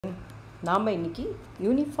நாம் இன்னைக்கு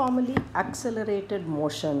யூனிஃபார்மலி accelerated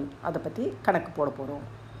motion அதை பற்றி கணக்கு போட போகிறோம்.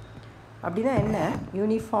 அப்படின்னா என்ன?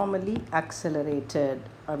 யூனிஃபார்மலி accelerated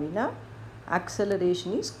அப்படின்னா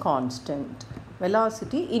acceleration is constant,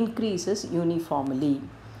 velocity increases uniformly.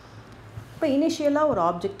 இப்போ இனிஷியலாக ஒரு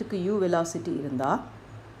ஆப்ஜெக்ட்டுக்கு u velocity இருந்தால்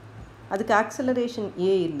அதுக்கு acceleration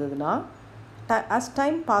a இருந்ததுன்னா as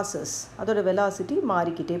time passes அதோட velocity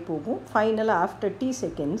மாறிக்கிட்டே போகும். ஃபைனலாக ஆஃப்டர் t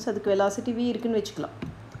seconds அதுக்கு velocity v இருக்குன்னு வச்சுக்கலாம்.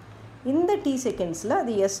 இந்த t செகண்ட்ஸில்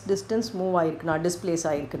அது s டிஸ்டன்ஸ் மூவ் ஆகிருக்குனா, டிஸ்பிளேஸ்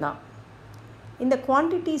ஆகிருக்குனா, இந்த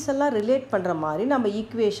குவான்டிட்டிஸ் எல்லாம் ரிலேட் பண்ணுற மாதிரி நம்ம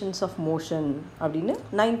ஈக்குவேஷன்ஸ் ஆஃப் மோஷன் அப்படின்னு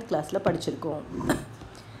 9th கிளாஸில் படிச்சிருக்கோம்.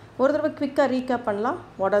 ஒரு தடவை குவிக்காக ரீகேப் பண்ணலாம்.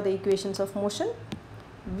 What are the equations of motion?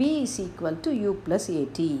 v is equal to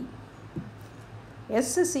u+at,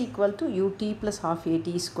 s is equal to ut plus half at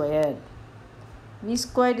squared, v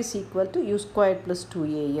squared is equal to u squared plus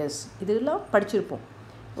 2as. இதெல்லாம் படிச்சிருப்போம்.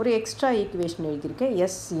 ஒரு extra equation எழுதியிருக்கேன்.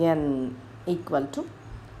 Sn equal to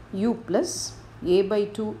u plus a by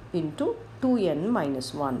 2 into 2n minus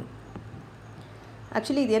 1.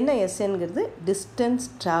 Actually இது என்ன Snங்கிறது? Distance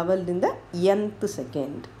travelled இந்த nth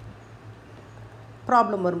second.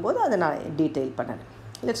 Problem வரும்போது அதை நான் டீட்டெயில் பண்ணேன்.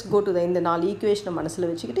 லெட்ஸ் கோ டு இந்த 4 ஈக்குவேஷனை மனசில்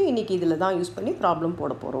வச்சுக்கிட்டு இன்றைக்கி இதில் தான் யூஸ் பண்ணி ப்ராப்ளம்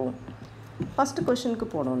போட போகிறோம். ஃபஸ்ட்டு கொஷனுக்கு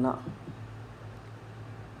போனோம்னா,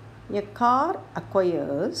 a car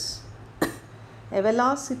acquires a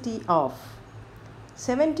velocity of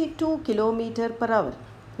 72 km per hour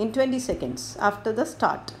in 20 seconds after the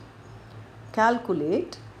start.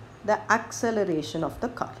 Calculate the acceleration of the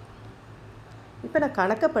car. இப்போ நான்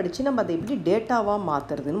கணக்கை படித்து நம்ம அதை எப்படி டேட்டாவாக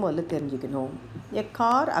மாற்றுறதுன்னு முதல்ல தெரிஞ்சுக்கணும். A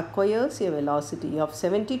car acquires a velocity of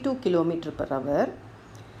 72 km per hour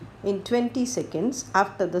in 20 seconds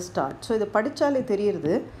after the start. So இதை படித்தாலே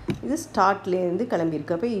தெரியுது இது ஸ்டார்ட்லேருந்து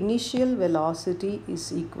கிளம்பியிருக்கு. அப்போ initial velocity is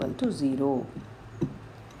equal to 0.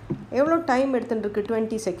 எவ்வளோ time எடுத்துட்டுருக்கு?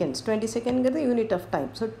 20 seconds. 20 செகண்ட்ங்கிறது unit of time.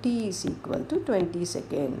 So t is equal to 20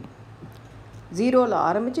 second. 0ல்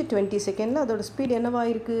ஆரம்பித்து 20 செகண்டில் அதோட speed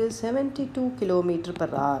என்னவாக இருக்குது? 72 km per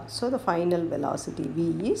hour. So the final velocity v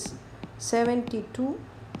is 72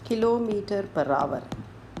 km per hour.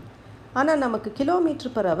 ஆனால் நமக்கு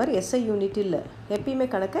kilometre per hour SI unit இல்லை. எப்பயுமே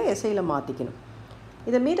கணக்கை SIயில் மாற்றிக்கணும்.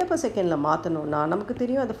 இதை மீட்டர் per செகண்டில் மாற்றணுன்னா நமக்கு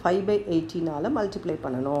தெரியும் அது 5/80 மல்டிப்ளை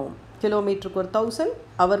பண்ணணும். கிலோமீட்டருக்கு ஒரு 1000,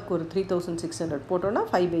 அவருக்கு ஒரு 3600 போட்டோன்னா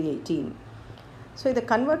 5/18. ஸோ இதை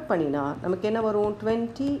கன்வெர்ட் பண்ணினா நமக்கு என்ன வரும்?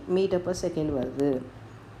 20 மீட்டர் per செகண்ட் வருது.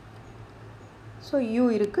 ஸோ u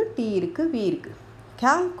இருக்குது, t இருக்குது, v இருக்குது.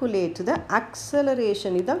 calculate the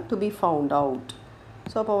acceleration இதான் to be found out.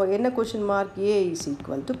 So அப்போ என்ன question mark? a is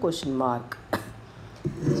equal to question mark.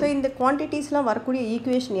 So இந்த குவான்டிட்டிஸ்லாம் வரக்கூடிய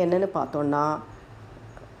ஈக்குவேஷன் என்னென்னு பார்த்தோன்னா,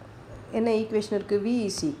 என்ன ஈக்குவேஷன் இருக்குது? v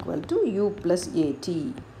is equal to u+at.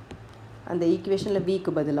 அந்த ஈக்குவேஷனில்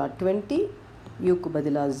vக்கு பதிலாக 20, யூக்கு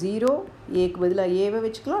பதிலாக 0, ஏக்கு பதிலாக ஏவை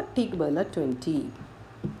வச்சுக்கலாம், டீக்கு பதிலாக 20.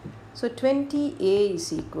 So 20a is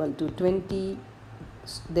equal to 20,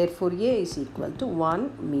 therefore a is equal to 1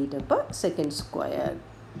 meter per second square.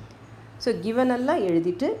 So given எல்லாம்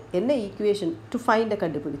எழுதிட்டு என்ன ஈக்குவேஷன் டு ஃபைண்டை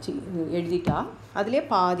கண்டுபிடிச்சி எழுதிட்டா அதிலே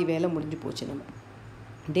பாதி வேலை முடிஞ்சு போச்சு. நம்ம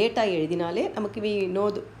டேட்டா எழுதினாலே நமக்கு we know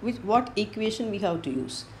what equation we have to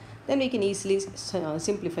use. Then we can easily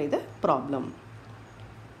simplify the problem.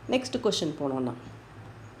 Next question போனோம்னா,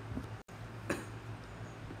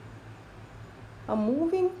 a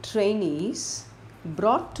moving train is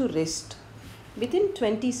brought to rest within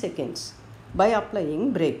 20 seconds by applying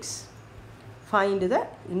brakes. Find the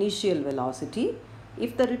initial velocity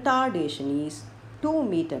if the retardation is 2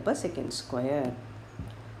 meter per second square.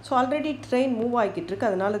 So already train move ஆகிக்கிட்டு இருக்கு,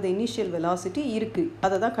 அதனால் the initial velocity இருக்குது,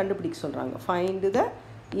 அதை தான் கண்டுபிடிக்க சொல்கிறாங்க. Find the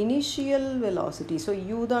initial velocity. So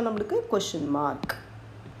u தான் நம்மளுக்கு question mark.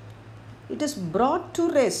 It is brought to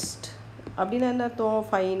rest அப்படின்னா என்ன அர்த்தம்?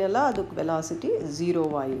 ஃபைனலாக அதுக்கு வெலாசிட்டி 0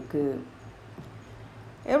 இருக்குது.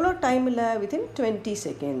 எவ்வளோ டைம் இல்லை? Within 20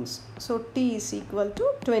 seconds. So t is equal to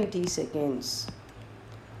 20 seconds.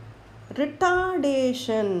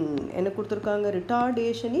 Retardation என்ன கொடுத்துருக்காங்க?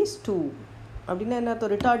 ரிட்டார்டேஷன் இஸ் 2 அப்படின்னா என்ன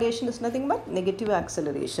அர்த்தம்? Retardation is nothing but negative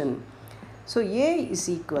acceleration. So a is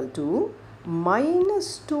equal to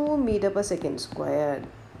 -2 metre per second square.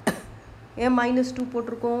 ஏன் -2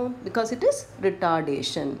 போட்டிருக்கோம்? Because it is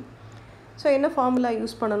retardation. So என்ன formula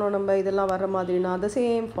use பண்ணணும் நம்ம இதெல்லாம் வர மாதிரினா? The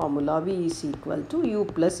same formula. v is equal to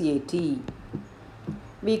u+at.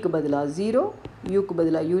 vக்கு பதிலாக 0, யூக்கு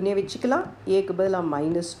பதிலாக யூனே வச்சுக்கலாம், ஏக்கு பதிலாக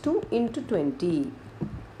 -2 into 20.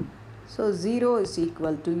 So 0 is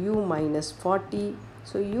equal to u minus 40.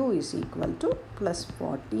 So u is equal to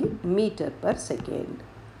 +40 metre per second.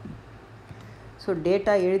 So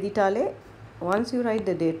data எழுதிட்டாலே once you write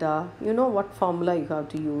the data, you know what formula you have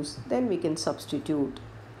to use, then we can substitute.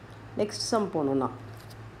 next sum போனோம்னா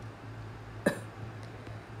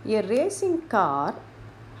a racing car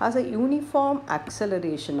has a uniform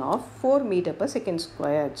acceleration of 4 meter per second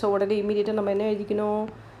squared. So உடனே immediately நம்ம என்ன எழுதிக்கணும்?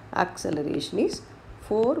 Acceleration is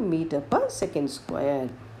 4 meter per second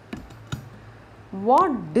squared.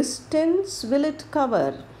 What distance will it cover?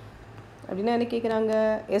 அப்படின்னா என்ன கேட்குறாங்க?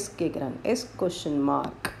 S கேட்குறாங்க. S question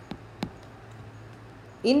mark.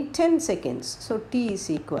 In 10 seconds. So t is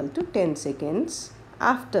equal to 10 seconds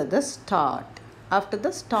after the start. After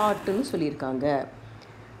the start ன்னு சொல்லியிருக்காங்க.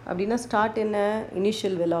 அப்படின்னா ஸ்டார்ட் என்ன?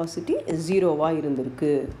 இனிஷியல் வெலாசிட்டி 0வா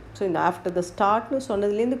இருந்திருக்கு. So இந்த ஆஃப்டர் த ஸ்டார்ட்னு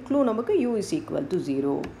சொன்னதுலேருந்து க்ளூ நமக்கு u is equal to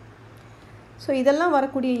 0. So இதெல்லாம்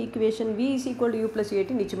வரக்கூடிய equation v is equal to u+at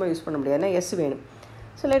நிச்சயமாக யூஸ் பண்ண முடியாது, ஏன்னா s வேணும்.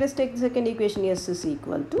 So let us take the second equation. S is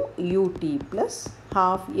equal to ut plus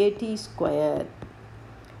half at square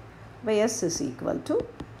by s is equal to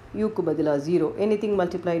uக்கு பதிலாக 0. anything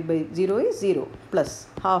multiplied by 0 is 0 plus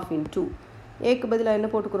half into aக்கு பதிலாக என்ன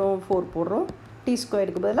போட்டுக்கிறோம்? 4 போடுறோம். t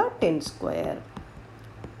ஸ்கொயருக்கு பதிலாக 10 ஸ்கொயர்.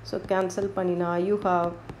 ஸோ கேன்சல் பண்ணினா you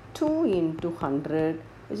have 2 into 100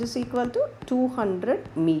 which is equal to 200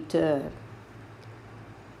 meter.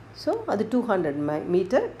 So அது 200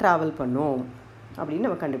 meter travel பண்ணும் அப்படின்னு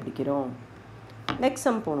நம்ம கண்டுபிடிக்கிறோம். நெக்ஸ்ட்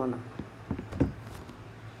சம் போனோம்னா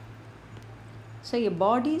so a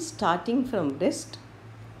body starting from rest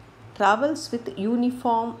travels with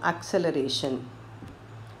uniform acceleration.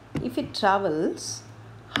 If it travels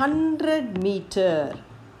 100 meter.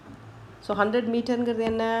 So 100 meterங்கிறது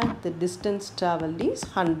என்ன? The distance traveled is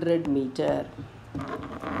 100 meter.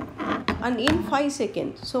 And in 5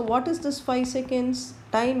 seconds. So what is this 5 seconds?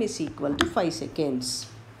 Time is equal to 5 seconds.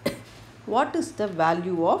 What is the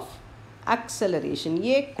value of acceleration?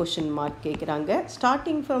 A question mark கேட்குறாங்க.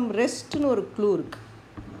 Starting from restன்னு ஒரு clue இருக்கு.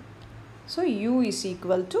 So u is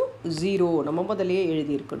equal to 0. நம்ம முதலையே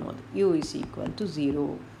எழுதியிருக்கணும் அது. u is equal to 0.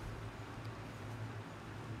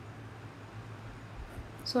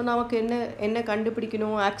 So நமக்கு என்ன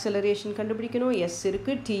கண்டுபிடிக்கணும்? Acceleration கண்டுபிடிக்கணும். s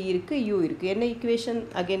இருக்குது, t இருக்குது, u இருக்குது. என்ன equation?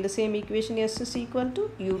 Again the same equation. s is equal to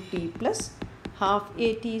ut plus half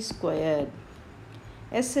at squared.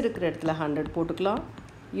 s இருக்கிற இடத்துல 100 போட்டுக்கலாம்.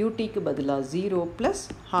 utக்கு பதிலாக 0 plus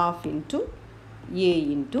half into a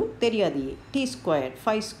into தெரியாது a t squared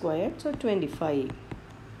 5 squared so 25.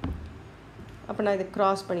 அப்போ நான் இதை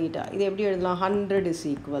க்ராஸ் பண்ணிக்கிட்டா இது எப்படி எழுதலாம்? 100 is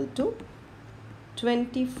equal to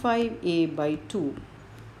 25a by 2.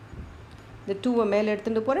 இந்த 2 மேலே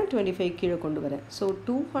எடுத்துகிட்டு போகிறேன், 25 கீழே கொண்டு வரேன். So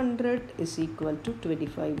 200 is equal to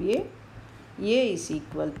 25a. a is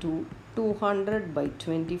equal to 200 by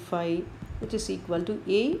 25 which is equal to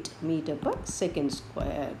 8 meter per second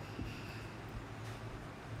square.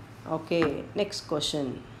 Okay, next question.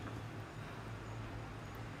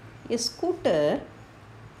 A scooter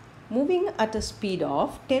moving at a speed of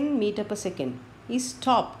 10 meter per second is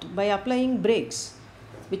stopped by applying brakes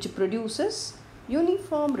which produces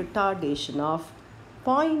uniform retardation of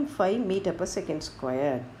 0.5 meter per second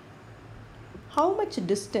squared. How much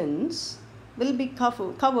distance will be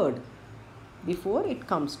covered before it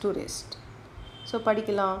comes to rest? So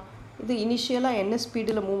படிக்கலாம். இது இனிஷியலாக என்ன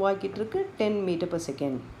ஸ்பீடில் move ஆகிட்டு இருக்கு? 10 meter per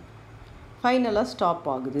second. ஃபைனலாக stop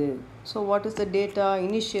ஆகுது. So what is the data?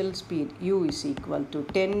 Initial speed u is equal to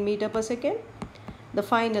 10 meter per second. The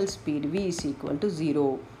final speed v is equal to 0.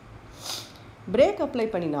 Break apply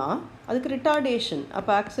பண்ணினா அதுக்கு ரிட்டார்டேஷன்,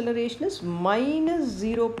 அப்போ acceleration is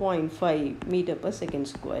 -0.5 meter per second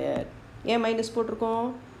square. ஏன் minus போட்டிருக்கோம்?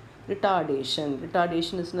 Retardation.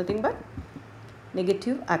 Retardation is nothing but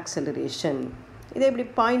negative acceleration. இதே இப்படி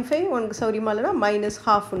 0.5 உனக்கு சௌரியமாக இல்லைனா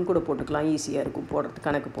 -1/2 கூட போட்டுக்கலாம், ஈஸியாக இருக்கும் போடுறது,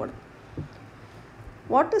 கணக்கு போட.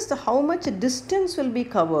 What is the how much distance will be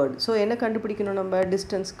covered? So என்ன கண்டுபிடிக்கணும் நம்ம?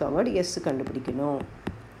 டிஸ்டன்ஸ் கவர்டு எஸ் கண்டுபிடிக்கணும்.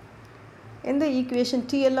 எந்த ஈக்குவேஷன்?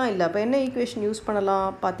 டி எல்லாம் இல்லை. அப்போ என்ன ஈக்குவேஷன் யூஸ் பண்ணலாம்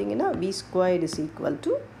பார்த்தீங்கன்னா v squared is equal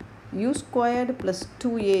to u squared plus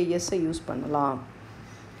 2as use பண்ணலாம்.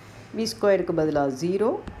 v ஸ்கொயருக்கு பதிலாக 0,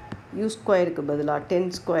 u ஸ்கொயருக்கு பதிலாக 10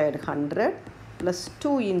 squared 100 plus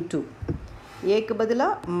 2 into ஏக்கு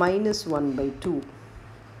பதிலாக -1/2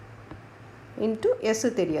 into s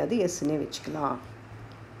தெரியாது, எஸ்ன்னே வச்சுக்கலாம்.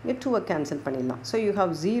 இங்கே 2 கேன்சல் பண்ணிடலாம். So you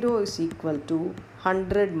have 0 is equal to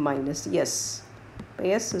 100 minus s.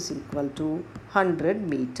 s is equal to 100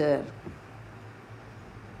 meter.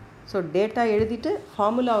 So data எழுதிட்டு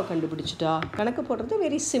ஃபார்முலாவை கண்டுபிடிச்சிட்டா கணக்கு போடுறது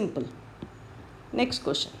very simple. Next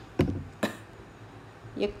question.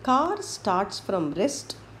 A car starts from rest,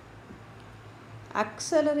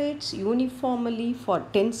 accelerates uniformly for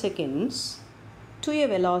 10 seconds to a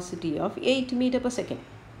velocity of 8 meter per second.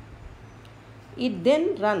 It then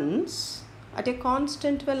runs at a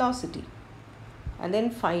constant velocity and then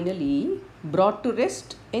finally brought to rest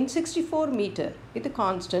in 64 meter with a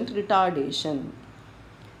constant retardation.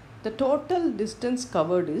 The total distance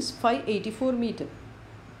covered is 584 meter.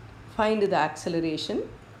 Find the acceleration,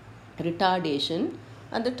 retardation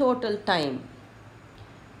and the total time.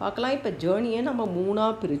 பார்க்கலாம். இப்போ ஜேர்னியை நம்ம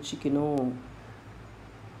 3ஆக பிரிச்சுக்கணும்.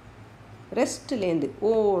 ரெஸ்ட்லேருந்து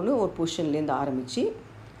ஓன்னு ஒரு பொசிஷன்லேருந்து ஆரம்பித்து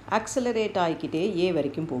accelerate ஆகிக்கிட்டே ஏ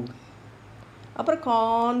வரைக்கும் போகுது. அப்புறம்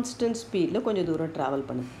கான்ஸ்டன்ட் ஸ்பீடில் கொஞ்சம் தூரம் ட்ராவல்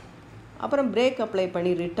பண்ணுது. அப்புறம் பிரேக் அப்ளை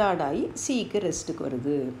பண்ணி ரிட்டார்ட் ஆகி சிக்கு ரெஸ்ட்டுக்கு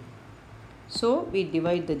வருது. So we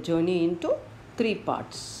divide the journey into 3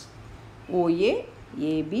 parts. OA,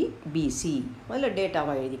 AB, PC. முதல்ல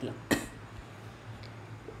டேட்டாவாக எழுதிக்கலாம்.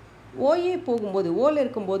 ஓஏ போகும்போது, ஓவில்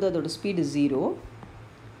இருக்கும்போது அதோட ஸ்பீடு 0,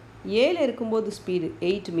 ஏல இருக்கும்போது speed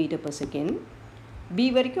 8 metre per second, B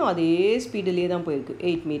வரைக்கும் அதே ஸ்பீடிலே தான் போயிருக்கு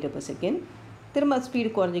 8 மீட்டர் பர் செகண்ட். திரும்ப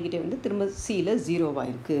ஸ்பீடு குறைஞ்சிக்கிட்டே வந்து திரும்ப சியில் 0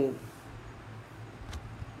 இருக்குது.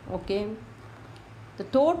 Okay, the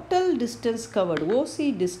total distance covered OC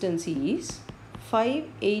distance is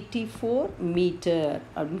 584 metre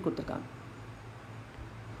அப்படின்னு கொடுத்துருக்காங்க.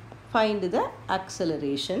 Find the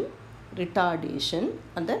acceleration, retardation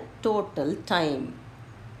and the total time.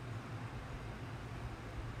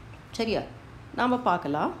 சரியா, நாம்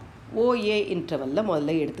பார்க்கலாம். ஓஏ இன்டர்வலில்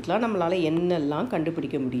முதல்ல எடுத்துக்கலாம். நம்மளால் என்னெல்லாம்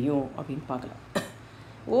கண்டுபிடிக்க முடியும் அப்படின்னு பார்க்கலாம்.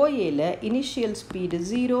 ஓஏல initial speed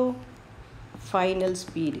 0, final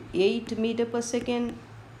speed 8 metre per second.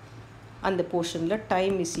 அந்த போர்ஷனில்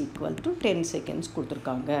time is equal to 10 seconds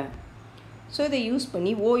கொடுத்துருக்காங்க. ஸோ இதை யூஸ்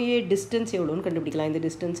பண்ணி ஓஏ டிஸ்டன்ஸ் எவ்வளோன்னு கண்டுபிடிக்கலாம். இந்த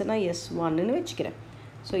டிஸ்டன்ஸை நான் S1ன்னு வச்சுக்கிறேன்.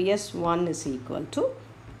 So S1 is equal to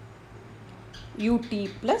ut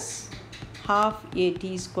plus half at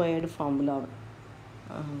squared formula.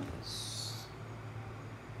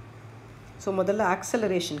 So முதல்ல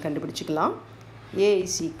acceleration கண்டுபிடிச்சிக்கலாம். a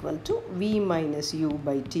is equal to v minus u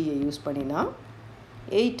by t use பண்ணினா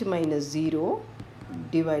 8 minus 0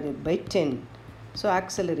 divided by 10. So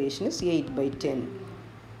acceleration is 8 by 10.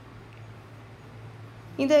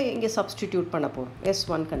 இதை இங்கே substitute பண்ண போகிறோம்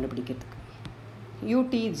S1 கண்டுபிடிக்கிறதுக்கு.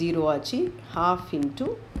 ut 0 ஆச்சு, half into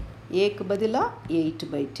ஏக்கு பதிலாக 8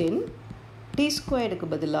 by 10, t ஸ்கொயர்டுக்கு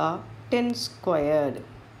பதிலாக 10 ஸ்கொயர்டு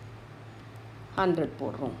 100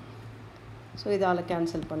 போடுறோம். ஸோ இதால்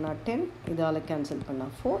கேன்சல் பண்ணால் 10, இதால் கேன்சல்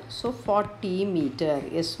பண்ணால் 4. So 40 metre.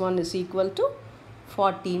 S1 is equal to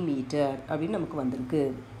 40 metre அப்படின்னு நமக்கு வந்திருக்கு.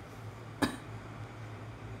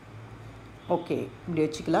 ஓகே, இப்படி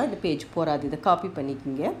வச்சுக்கலாம். இந்த பேஜ் போகாது, இதை காப்பி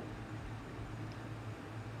பண்ணிக்கிங்க.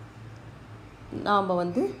 நாம்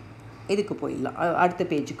வந்து இதுக்கு போயிடலாம், அடுத்த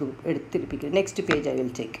பேஜுக்கு திருப்பிக்கிறேன். Next page I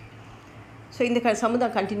will take. So இந்த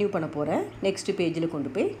சமுதாயம் கண்டினியூ பண்ண போகிறேன். நெக்ஸ்ட் பேஜில் கொண்டு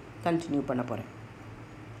போய் கண்டினியூ பண்ண போகிறேன்.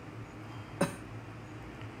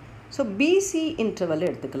 ஸோ பிசி இன்டர்வல்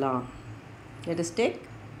எடுத்துக்கலாம். Let us take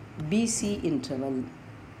PC interval.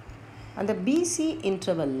 அந்த PC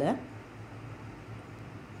இன்டர்வலில்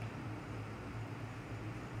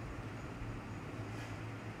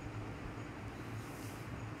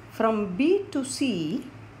from B to C,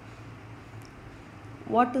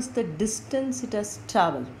 what is the distance it has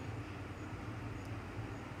traveled?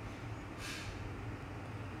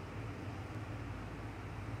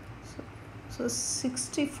 So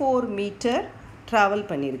 64 meter travel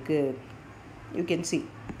பண்ணிருக்கு. You can see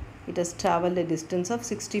it has traveled a distance of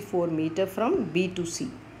 64 meter from B to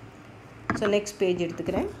C. So next page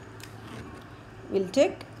எடுத்துக்கிறேன். We'll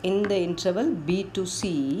take in the interval B to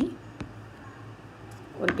C.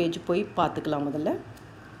 ஒரு page போய் பார்த்துக்கலாம். முதல்ல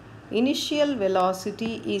initial velocity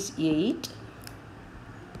is 8,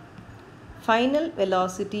 final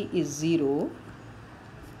velocity is 0.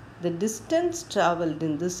 The distance travelled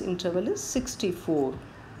in this interval is 64.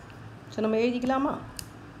 So நம்ம எழுதிக்கலாமா?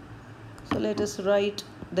 So let us right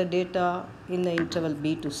the data in the interval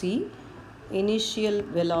B to C. Initial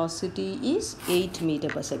velocity is 8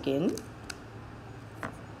 metre per second.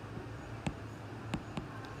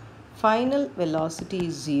 Final velocity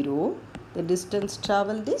is 0. The distance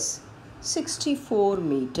travelled is 64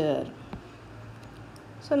 meter.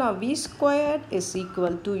 So now v squared is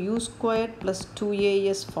equal to u squared plus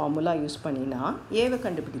 2as formula use பண்ணினா a வை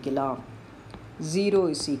கண்டுபிடிக்கலாம். 0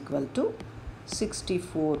 is equal to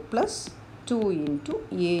 64 plus 2 into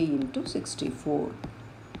a into 64.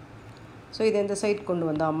 So இதை இந்த side கொண்டு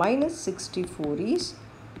வந்தால் minus 64 is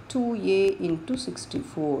 2a into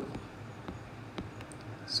 64.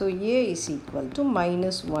 So a is equal to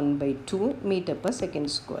minus 1 by 2 meter per second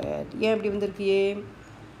squared. ஏன் இப்படி வந்திருக்கு a?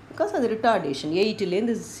 Because அது retardation.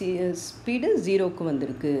 8லேருந்து ஸ்பீடு 0க்கு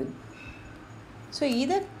வந்திருக்கு. ஸோ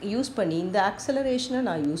இதை யூஸ் பண்ணி, இந்த ஆக்சலரேஷனை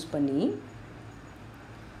நான் யூஸ் பண்ணி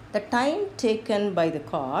the time taken by the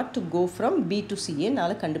car to go from B to C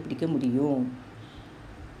என்னால் கண்டுபிடிக்க முடியும்.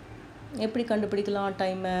 எப்படி கண்டுபிடிக்கலாம்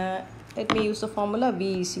டைமை? Let me use the formula v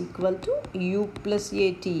is equal to u plus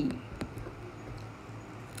at.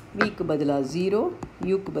 v க்கு பதிலா 0,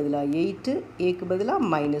 u க்கு பதிலா 8, a க்கு பதிலா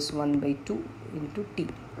 -1/2 into t.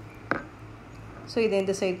 So இதை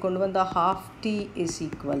இந்த சைடு கொண்டு வந்தால் half t is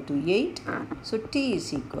equal to 8. So t is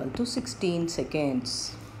equal to 16 seconds.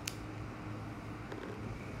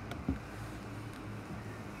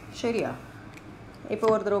 சரியா? இப்போ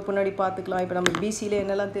ஒரு தடவை முன்னாடி பார்த்துக்கலாம். இப்போ நம்ம பிசியில்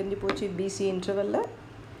என்னெல்லாம் தெரிஞ்சு போச்சு? பிசி இன்டர்வலில்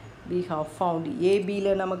we have found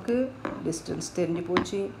ஏபியில் நமக்கு டிஸ்டன்ஸ் தெரிஞ்சு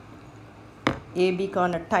போச்சு.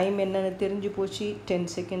 ஏபிக்கான டைம் என்னென்னு தெரிஞ்சு போச்சு, 10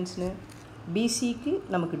 செகண்ட்ஸ்னு. பிசிக்கு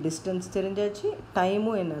நமக்கு டிஸ்டன்ஸ் தெரிஞ்சாச்சு,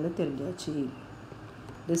 டைமும் என்னென்னு தெரிஞ்சாச்சு.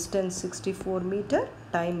 Distance 64 metre,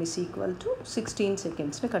 time is equal to 16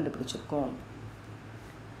 செகண்ட்ஸ்னு கண்டுபிடிச்சிருக்கோம்.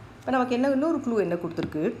 இப்போ நமக்கு என்ன இன்னொரு க்ளூ என்ன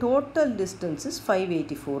கொடுத்துருக்கு? டோட்டல் டிஸ்டன்ஸ் இஸ்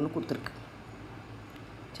 584னு கொடுத்துருக்கு.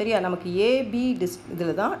 சரியா? நமக்கு ஏபி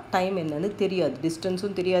இதில் தான் டைம் என்னன்னு தெரியாது,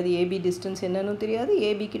 டிஸ்டன்ஸும் தெரியாது, ஏபி டிஸ்டன்ஸ் என்னன்னு தெரியாது,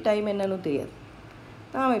 ஏபிக்கு டைம் என்னன்னு தெரியாது.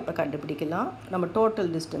 நாம் இப்போ கண்டுபிடிக்கலாம். நம்ம total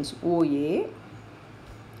distance OA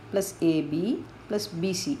plus AB plus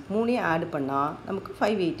PC மூணையும் ஆட் பண்ணால் நமக்கு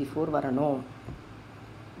 584 வரணும்.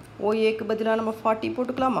 ஓஏக்கு பதிலாக நம்ம 40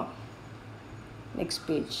 போட்டுக்கலாமா? Next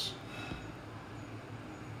page.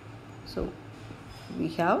 So we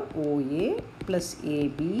have OA plus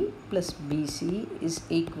AB plus BC is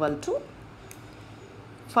equal to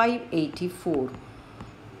 584.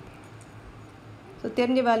 So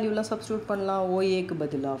தெரிஞ்ச வேல்யூலாம் சப்ஸ்டியூட் பண்ணலாம். OAக்கு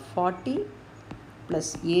பதிலாக 40 plus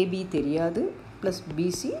AB தெரியாது plus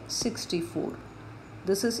BC 64.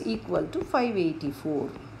 This is equal to 584.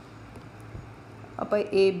 அப்போ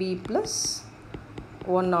AB plus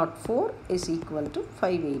 104 is equal to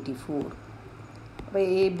 584. by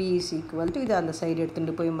AB is equal to இது அந்த side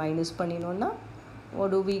எடுத்துகிட்டு போய் minus பண்ணினோன்னா what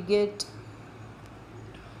do we get?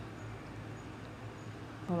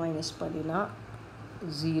 Minus பண்ணினா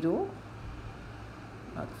 0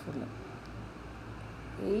 not full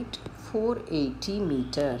 8480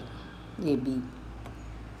 metre AB.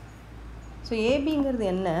 So ஏபிங்கிறது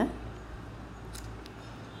என்ன?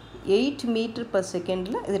 8 மீட்டர் per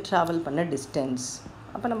செகண்டில் இது ட்ராவல் பண்ண டிஸ்டன்ஸ்.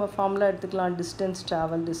 அப்போ நம்ம ஃபார்முலா எடுத்துக்கலாம். Distance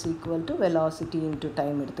travelled is equal to velocity into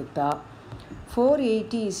time எடுத்துக்கிட்டா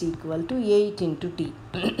 480 is equal to 8 into D.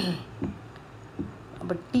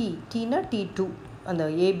 அப்போ டீனா T2 அந்த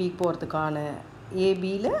ஏபி போகிறதுக்கான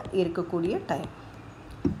ஏபியில் இருக்கக்கூடிய time.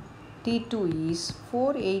 T2 is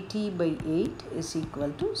 480/8 is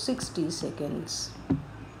equal to 60 seconds.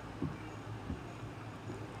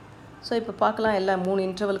 So இப்போ பார்க்கலாம் எல்லாம் 3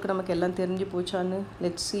 இன்டர்வலுக்கு நமக்கு எல்லாம் தெரிஞ்சு போச்சான்னு.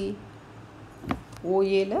 Let's see.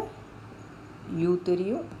 ஓஏல யூ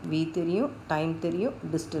தெரியும், வி தெரியும், டைம் தெரியும்,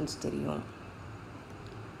 டிஸ்டன்ஸ் தெரியும்.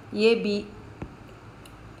 ஏபி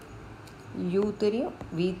யூ தெரியும்,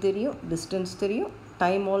 வி தெரியும், டிஸ்டன்ஸ் தெரியும்,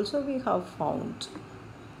 time also we have found.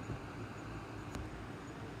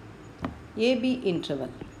 AB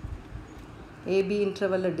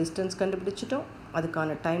இன்டர்வலில் distance கண்டுபிடிச்சிட்டோம்,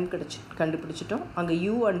 அதுக்கான டைம் கண்டுபிடிச்சிட்டோம். அங்கே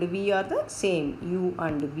you and we are the same. You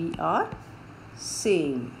and we are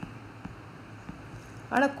same.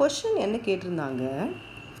 ஆனால் கொஷின் என்ன கேட்டிருந்தாங்க?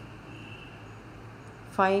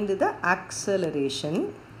 Find the acceleration,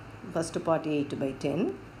 first part 8/10.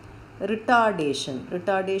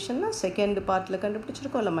 ரிட்டார்டேஷன்னா second பார்ட்டில்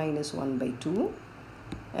கண்டுபிடிச்சிருக்கோம் இல்லை -1/2.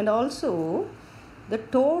 And also the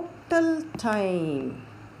total time.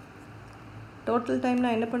 Total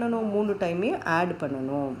டைம்னால் என்ன பண்ணணும்? 3 டைமையும் ஆட்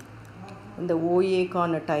பண்ணணும். இந்த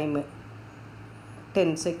ஓஏக்கான time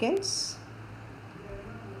 10 seconds,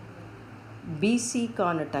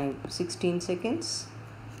 பிசிக்கான time 16 seconds,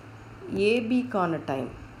 ஏபிக்கான time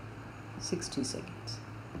 60 seconds.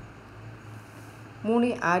 3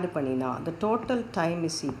 add பண்ணினா the total time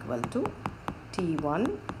is equal to T1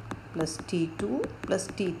 plus T2 plus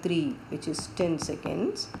T3 which is 10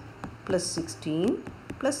 seconds plus 16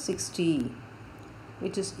 plus 60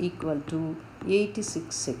 which is equal to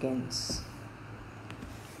 86 seconds.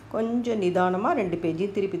 கொஞ்சம் நிதானமாக 2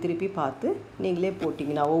 பேஜையும் திருப்பி பார்த்து நீங்களே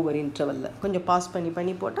போட்டிங்கன்னா ஒவ்வொரு இன்டர்வலில் கொஞ்சம் பாஸ்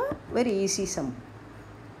பண்ணி போட்டால் very easy some.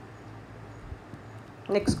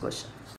 Next question.